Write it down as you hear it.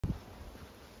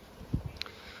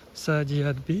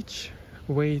Saadiat beach,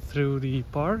 way through the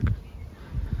park,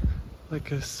 like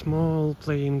a small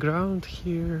playing ground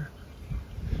here.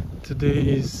 Today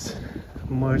is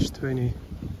March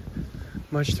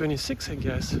 26, I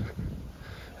guess.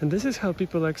 And this is how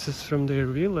people access from their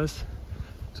villas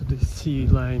to the sea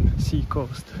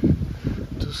coast,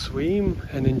 to swim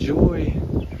and enjoy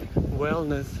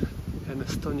wellness and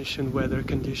astonishing weather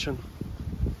condition.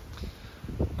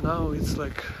 Now it's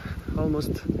like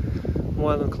almost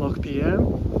 1 o'clock p.m.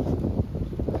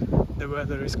 The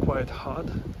weather is quite hot,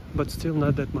 but still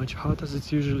not that much hot as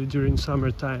it's usually during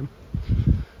summertime.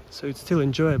 So it's still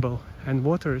enjoyable, and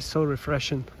water is so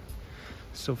refreshing.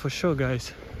 So for sure,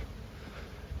 guys,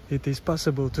 it is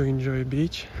possible to enjoy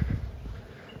beach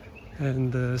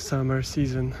and the summer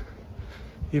season,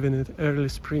 even at early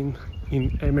spring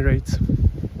in Emirates.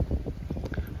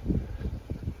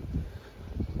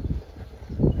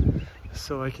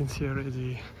 So I can see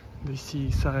already the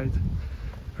seaside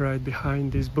right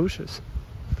behind these bushes,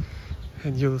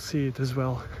 and you'll see it as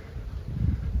well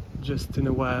just in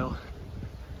a while.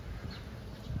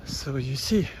 So you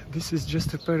see, this is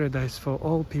just a paradise for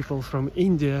all people from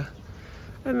India,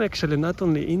 and actually not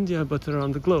only India but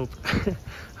around the globe.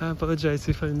 I apologize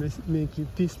if I make you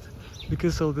pissed,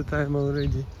 because all the time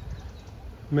already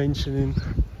mentioning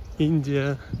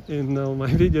India in all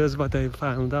my videos, but I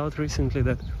found out recently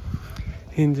that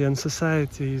Indian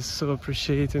society is so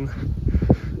appreciating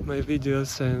my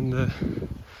videos, and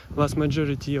vast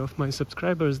majority of my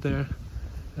subscribers there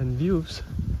and views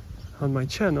on my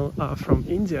channel are from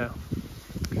India.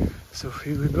 So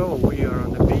here we go, we are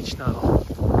on the beach now,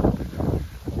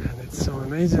 and it's so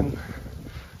amazing.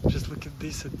 Just look at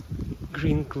this,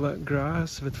 green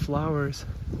grass with flowers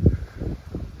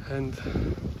and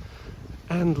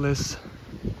endless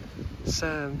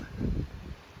sand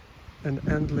and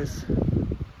endless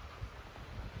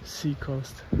sea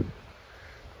coast.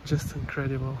 Just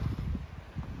incredible.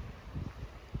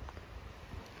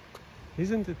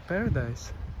 Isn't it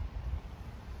paradise?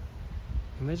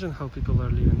 Imagine how people are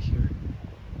living here.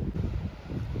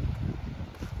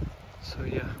 So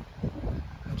yeah,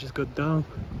 I just got down.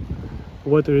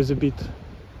 Water is a bit,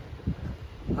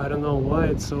 I don't know why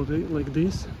it's so like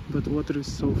this, but water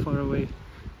is so far away.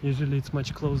 Usually it's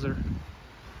much closer.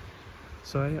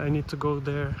 So I need to go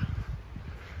there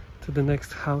to the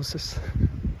next houses.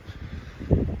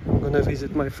 I'm gonna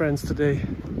visit my friends today.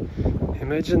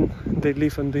 Imagine they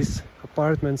live in these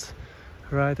apartments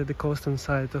right at the coastal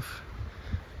side of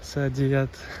Saadiat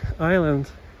Island,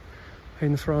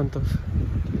 in front of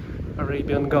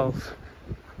Arabian Gulf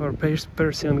or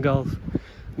Persian Gulf,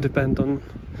 depend on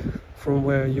from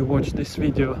where you watch this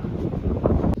video.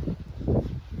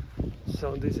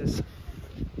 So this is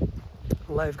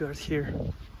lifeguard here,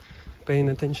 paying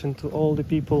attention to all the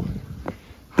people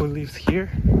who live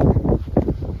here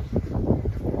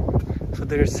for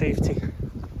their safety.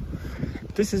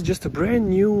 This is just a brand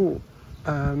new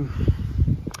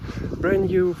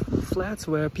flats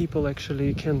where people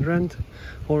actually can rent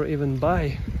or even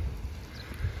buy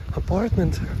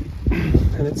apartment,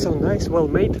 and it's so nice, well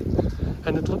made,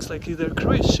 and it looks like either a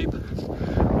cruise ship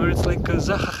or it's like a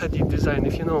Zaha Hadid design.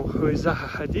 If you know who is Zaha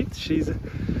Hadid, she's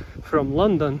from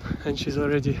London and she's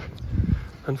already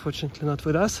unfortunately not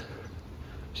with us.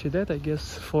 She died, I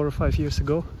guess, 4 or 5 years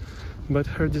ago, but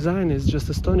her design is just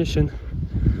astonishing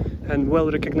and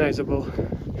well recognizable.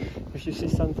 If you see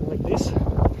something like this,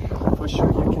 for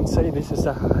sure you can say this is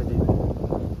Zaha Hadid.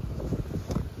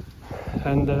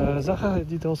 And Zaha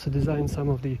Hadid also designed some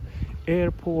of the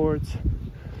airports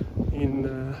in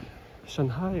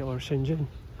Shanghai or Shenzhen,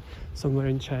 somewhere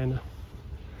in China.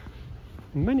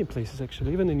 In many places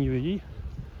actually, even in UAE,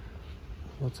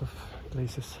 lots of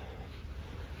places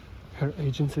her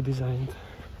agency designed.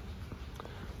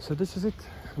 So this is it,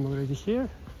 I'm already here,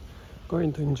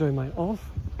 going to enjoy my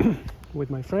off with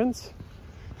my friends.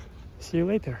 See you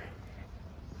later.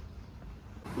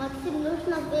 Максим,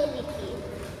 нужно велики.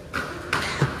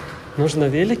 Нужно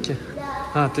велики?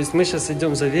 Да. А, то есть мы сейчас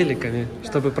идем за великами,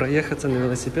 чтобы проехаться на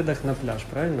велосипедах на пляж,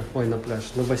 правильно? Ой, на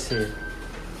пляж, на бассейн.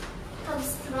 Там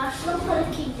страшно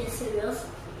прокиньте, серьезно.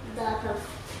 Да, там.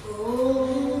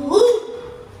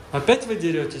 Опять вы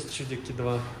деретесь, чудики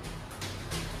 2?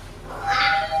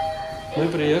 Мы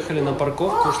приехали на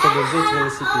парковку, чтобы взять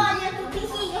велосипед.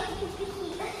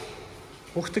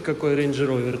 Ух ты, какой Range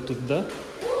Rover тут, да?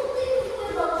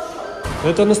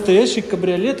 Это настоящий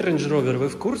кабриолет Range Rover. Вы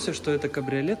в курсе, что это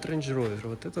кабриолет Range Rover?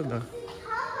 Вот это да.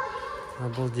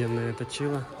 Обалденное это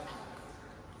чило.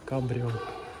 Кабрио.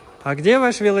 А где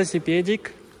ваш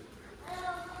велосипедик?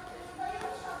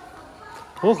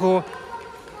 Ого!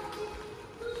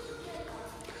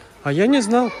 А я не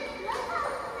знал.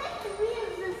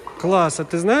 Класс, а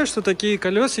ты знаешь, что такие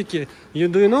колесики?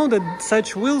 Do you know that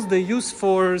such wheels they use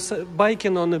for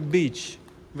biking on a beach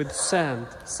with sand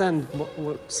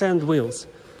wheels?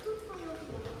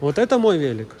 Вот это мой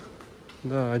велик.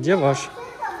 Да, а где ваш?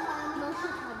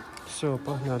 Все,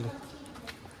 погнали.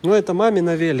 Ну, это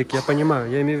мамина велик, я понимаю.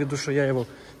 Я имею в виду, что я его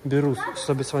беру,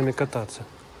 чтобы с вами кататься.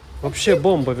 Вообще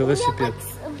бомба велосипед.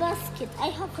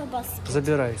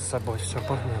 Забирай с собой, все,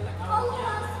 погнали.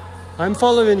 I'm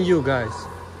following you, guys.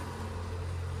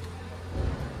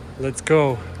 Let's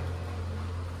go.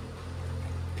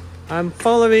 I'm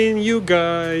following you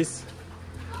guys.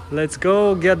 Let's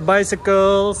go get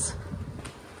bicycles.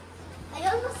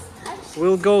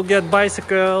 We'll go get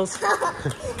bicycles.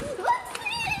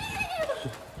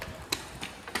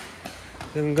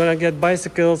 I'm gonna get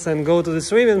bicycles and go to the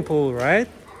swimming pool, right?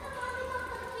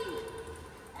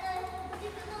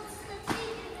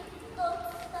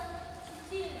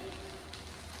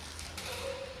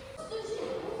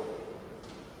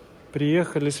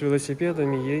 Приехали с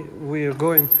велосипедами. We are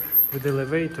going with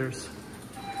elevators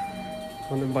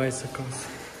on the bicycles.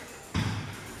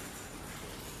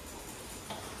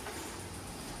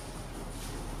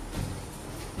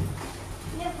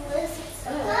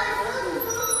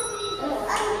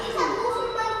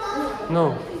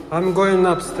 No, I'm going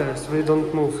upstairs. We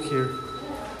don't move here.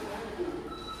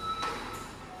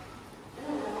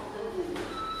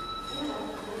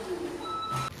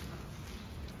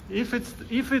 If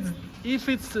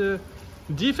it's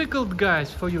difficult,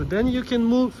 guys, for you, then you can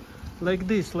move like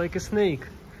this, like a snake.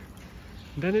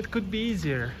 Then it could be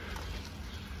easier.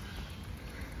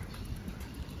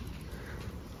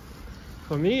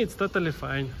 For me, it's totally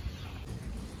fine.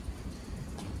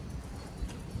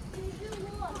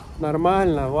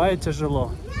 Нормально, why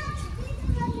тяжело?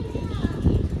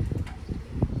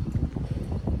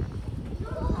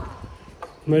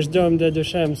 Мы ждем дядю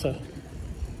Шемса.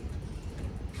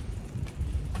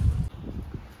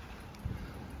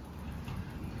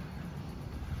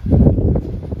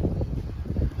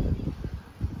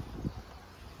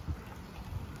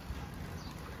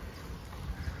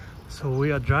 So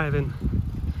we are driving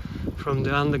from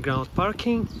the underground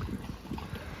parking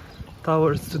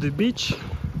towards to the beach,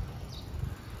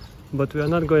 but we are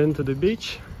not going to the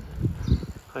beach.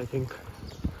 I think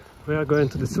we are going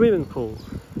to the swimming pool.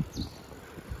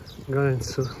 Going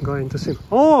to swim.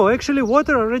 Oh, actually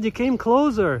water already came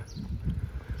closer,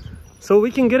 so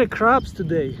we can get a crabs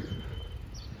today,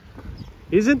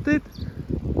 isn't it?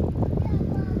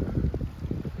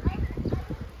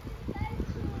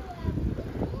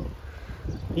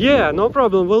 Yeah, no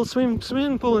problem. We'll swim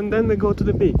swimming pool and then we go to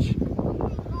the beach.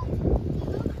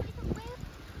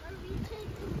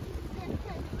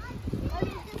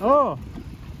 Oh,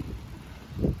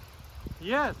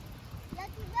 yes.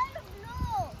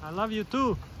 I love you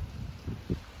too.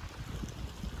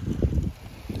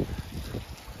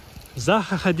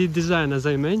 Zaha Hadid design, as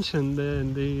I mentioned,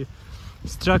 and the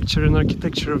structure and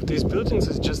architecture of these buildings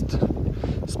is just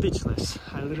speechless.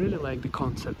 I really like the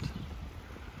concept.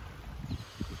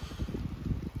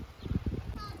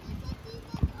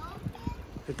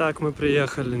 Итак, мы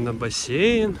приехали на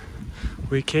бассейн.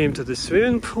 We came to the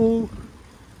swimming pool.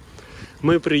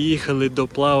 Ми приїхали до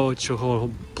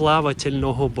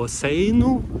плавательного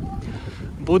басейну.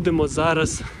 Будемо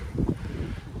зараз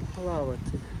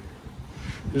плавати.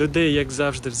 Людей, як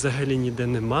завжди, взагалі ніде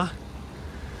нема.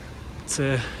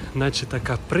 Це наче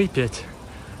така Прип'ять,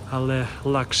 але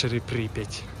лакшері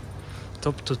Прип'ять.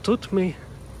 Тобто тут ми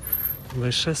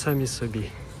лише самі собі.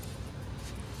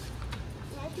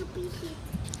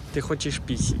 Ты хочешь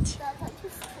писать?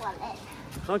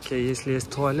 Окей, если есть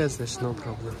туалет, значит no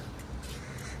problem.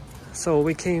 So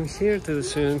we came here to the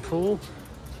swimming pool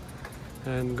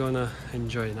and gonna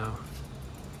enjoy now.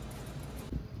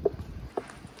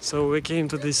 So we came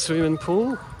to this swimming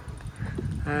pool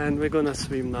and we're gonna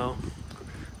swim now.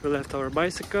 We left our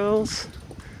bicycles.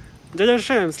 Dada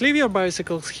Shams, leave your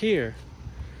bicycles here.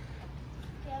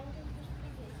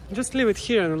 Just leave it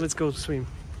here and let's go swim.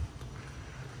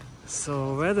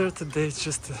 So weather today is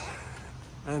just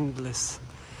endless.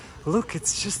 Look,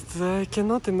 it's just, I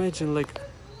cannot imagine, like,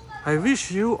 I wish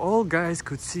you all guys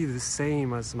could see the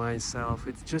same as myself.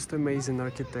 It's just amazing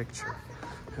architecture,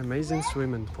 amazing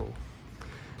swimming pool,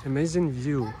 amazing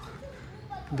view,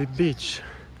 the beach,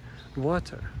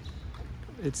 water.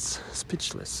 It's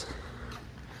speechless.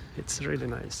 It's really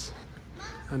nice.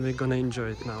 And we're gonna enjoy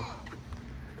it now.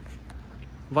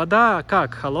 Вода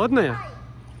как, холодная?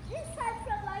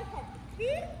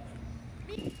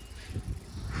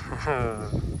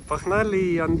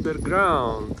 Погнали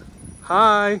underground.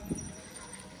 Hi.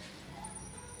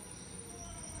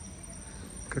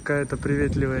 Какая-то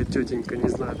приветливая тетенька, не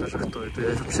знаю даже кто это.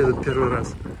 Я вообще тут первый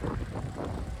раз.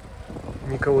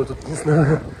 Никого тут не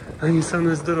знаю. Они со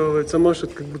мной здороваются,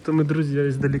 машут, как будто мы друзья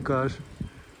издалека аж.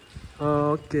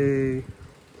 Окей.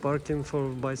 Parking for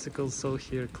bicycles so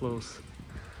here close.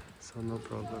 So no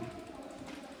problem.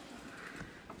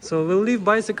 So we'll leave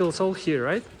bicycles all here,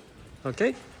 right?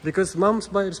 Okay? Because mom's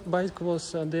bike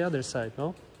was on the other side,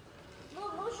 no?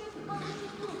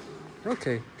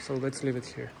 Okay, so let's leave it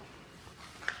here.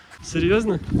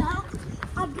 Серьезно? Да.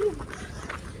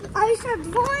 А еще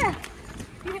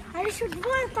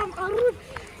двое там орут.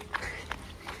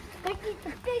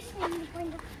 Какие-то песни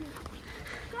непонятные.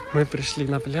 Мы пришли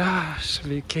на пляж.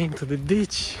 We came to the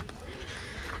beach.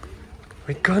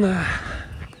 We're gonna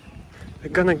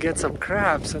get some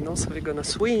crabs and also we're gonna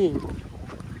swim.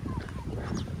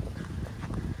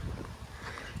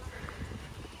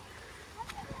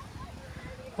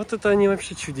 Вот это они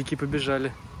вообще чудики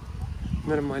побежали.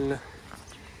 Нормально.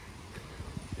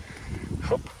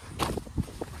 Хоп.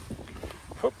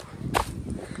 Хоп.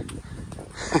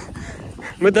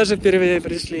 Мы даже впервые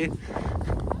пришли.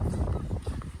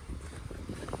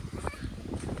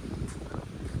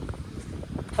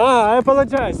 I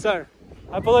apologize, sir.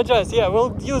 I apologize. Yeah,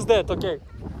 we'll use that, okay.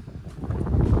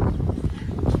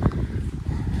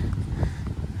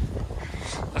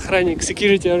 Охранник,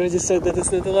 security already said that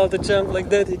it's not allowed to jump like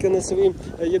that. You're gonna swim,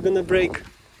 you're gonna break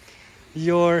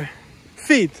your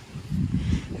feet.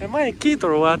 Am I a kid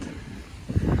or what?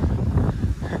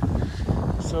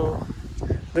 So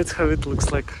that's how it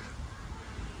looks like.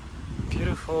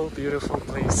 Beautiful, beautiful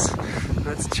place.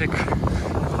 Let's check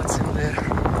what's in there.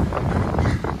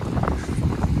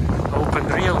 Open,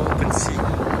 real open sea.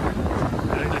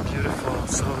 Really beautiful.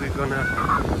 So we're gonna...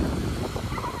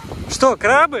 Что,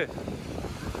 крабы?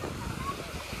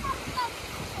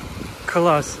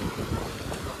 Класс.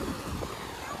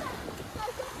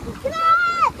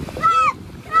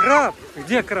 Краб!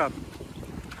 Где краб?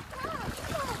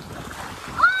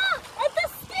 Это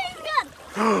стингер!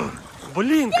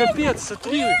 Блин, капец,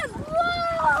 смотри.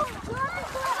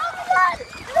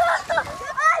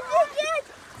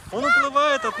 Он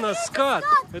уплывает от нас, скат.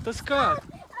 Это скат.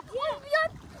 Он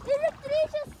бьет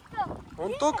электричество.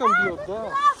 Он током бьет, да.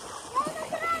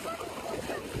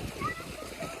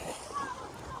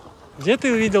 Где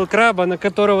ты увидел краба, на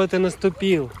которого ты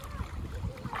наступил?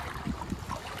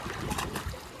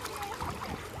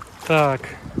 Так.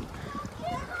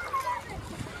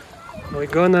 We're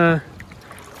gonna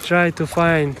try to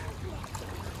find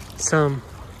some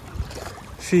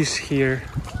fish here.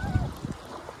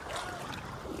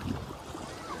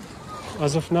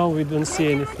 As of now, we don't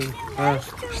see anything.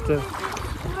 Что?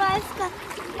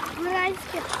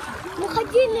 Уральске. Мы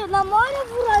ходили на море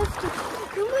в Уральске,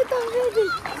 и мы там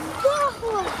видели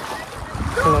дохлого.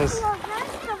 Класс.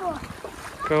 Знаешь кого?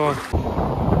 Кого?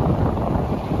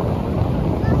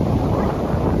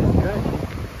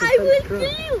 I will kill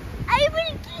you! I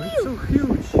will kill It's you! so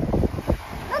huge.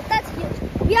 Not that huge.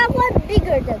 We have one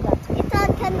bigger than that.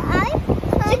 Can I?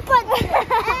 Back off!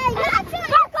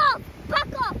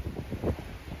 Back off!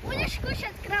 Будешь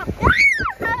кушать краб.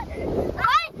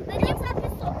 Давай, дадим за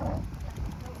песок.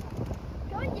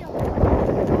 Что он делает?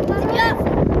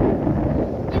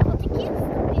 Нет, вот такие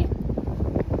ступи.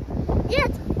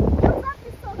 Нет, вот за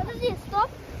песок. Подожди, стоп.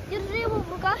 Держи его в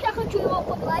руках, я хочу его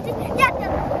погладить. Нет,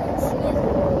 снизу.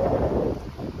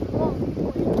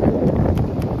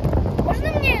 Можно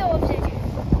мне его взять?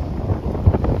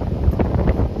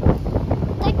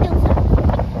 Так, Илса.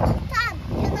 Там,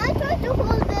 can I try to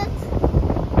hold it?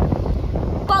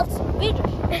 Пальцы,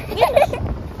 видишь? Видишь?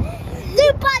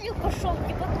 Ты парень пошел,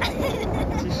 типа.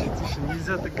 Тише, тише,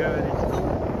 нельзя так говорить.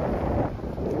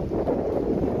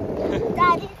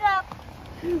 Да, ребят.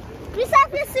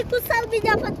 Представь, если кусал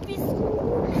меня под писку.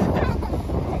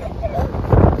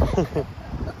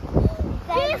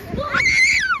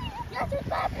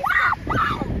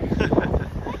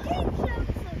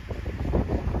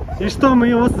 И что, мы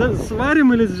его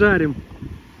сварим или сжарим?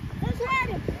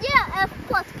 Зажарим. Не,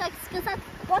 пот, как сказать,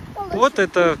 пот положить. Вот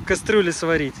это в кастрюле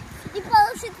сварить. И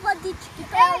положить водички.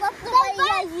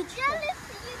 Давай яичко.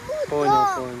 Понял,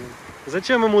 понял.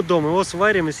 Зачем ему дом? Его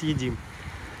сварим и съедим.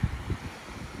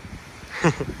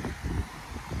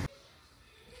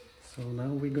 So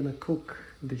now we're gonna cook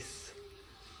this.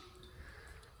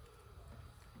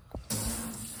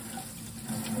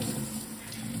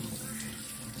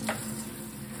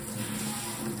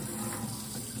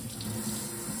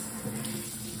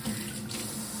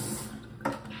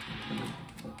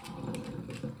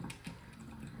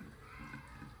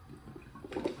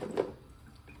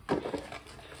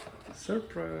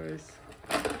 Surprise!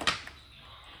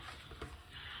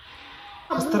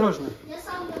 Осторожно. Я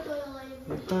сам готовила его.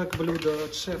 Вот так блюдо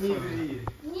от шефа.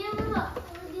 Не было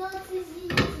делать из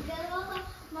яиц, гороха,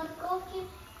 морковки,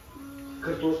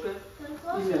 Картошка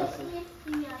картошки и мясо. и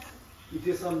мясо. И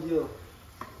ты сам делал.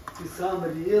 Ты сам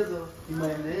резал и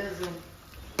майонезом.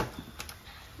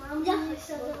 Мама мне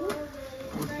все говорит,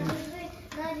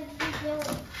 Надя, ты делай,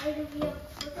 я люблю.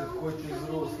 Какой ты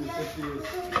взрослый, капец.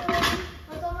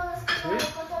 Потом она сказала,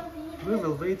 потом ты не We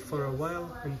will wait for a while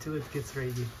until it gets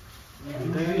ready.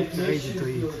 And then Мне it's ready легче to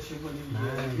eat. сделать, чем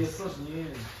оливье. Тебе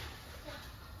сложнее.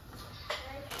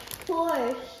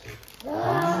 Ой.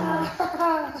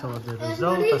 So the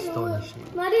result astonishing.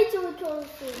 Смотрите, вот что он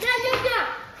стоит.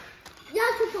 Я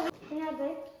купил.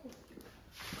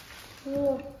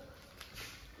 О,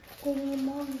 какой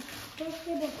мама.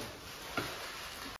 Спасибо.